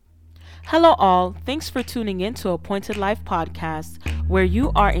Hello, all. Thanks for tuning in to Appointed Life Podcast, where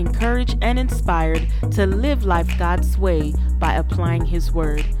you are encouraged and inspired to live life God's way by applying His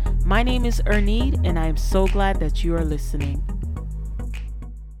Word. My name is Ernede, and I am so glad that you are listening.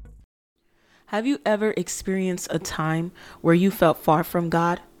 Have you ever experienced a time where you felt far from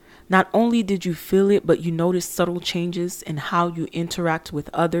God? Not only did you feel it, but you noticed subtle changes in how you interact with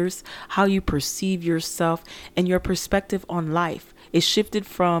others, how you perceive yourself, and your perspective on life. It shifted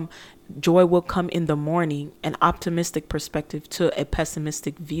from joy will come in the morning, an optimistic perspective, to a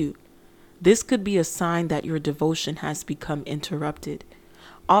pessimistic view. This could be a sign that your devotion has become interrupted.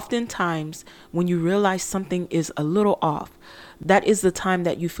 Oftentimes, when you realize something is a little off, that is the time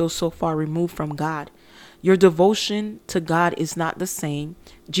that you feel so far removed from God. Your devotion to God is not the same.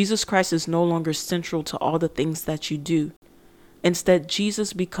 Jesus Christ is no longer central to all the things that you do. Instead,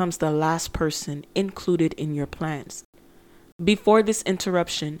 Jesus becomes the last person included in your plans. Before this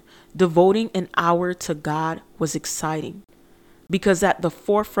interruption, devoting an hour to God was exciting, because at the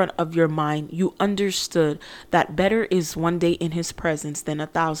forefront of your mind, you understood that better is one day in His presence than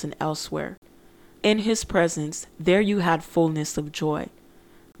 1,000 elsewhere. In His presence, there you had fullness of joy,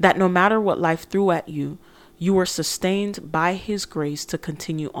 that no matter what life threw at you, you were sustained by His grace to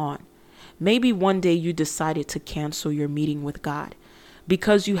continue on. Maybe one day you decided to cancel your meeting with God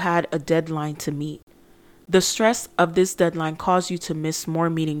because you had a deadline to meet. The stress of this deadline caused you to miss more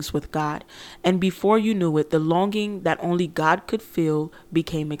meetings with God, and before you knew it, the longing that only God could feel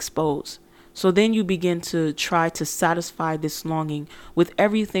became exposed. So then you begin to try to satisfy this longing with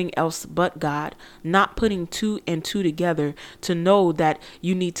everything else but God, not putting two and two together to know that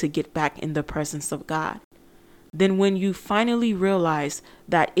you need to get back in the presence of God. Then when you finally realize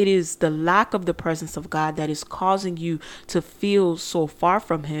that it is the lack of the presence of God that is causing you to feel so far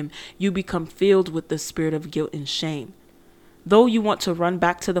from Him, you become filled with the spirit of guilt and shame. Though you want to run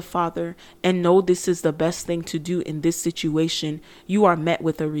back to the Father and know this is the best thing to do in this situation, you are met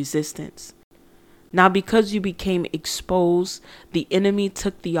with a resistance. Now, because you became exposed, the enemy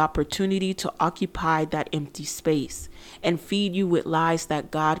took the opportunity to occupy that empty space and feed you with lies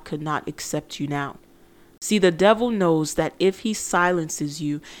that God could not accept you now. See, the devil knows that if he silences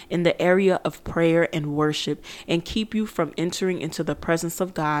you in the area of prayer and worship and keep you from entering into the presence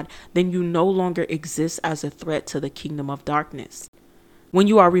of God, then you no longer exist as a threat to the kingdom of darkness. When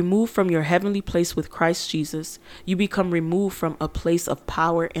you are removed from your heavenly place with Christ Jesus, you become removed from a place of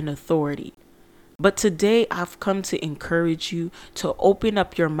power and authority. But today I've come to encourage you to open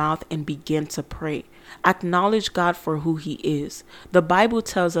up your mouth and begin to pray. Acknowledge God for who He is. The Bible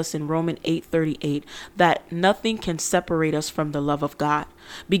tells us in Romans 8:38 that nothing can separate us from the love of God.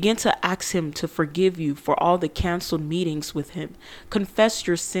 Begin to ask Him to forgive you for all the canceled meetings with Him. Confess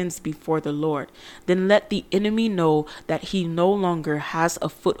your sins before the Lord. Then let the enemy know that he no longer has a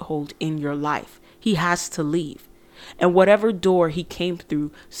foothold in your life. He has to leave. And whatever door he came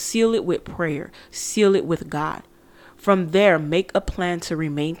through, seal it with prayer, seal it with God. From there, make a plan to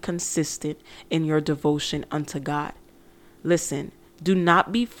remain consistent in your devotion unto God. Listen, do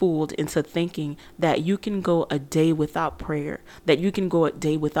not be fooled into thinking that you can go a day without prayer, that you can go a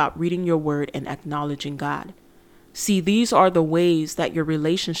day without reading your word and acknowledging God. See, these are the ways that your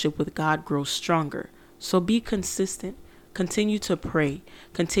relationship with God grows stronger. So be consistent, continue to pray,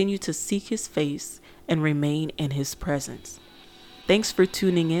 continue to seek His face, and remain in His presence. Thanks for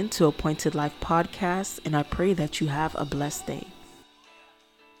tuning in to Appointed Life Podcast, and I pray that you have a blessed day.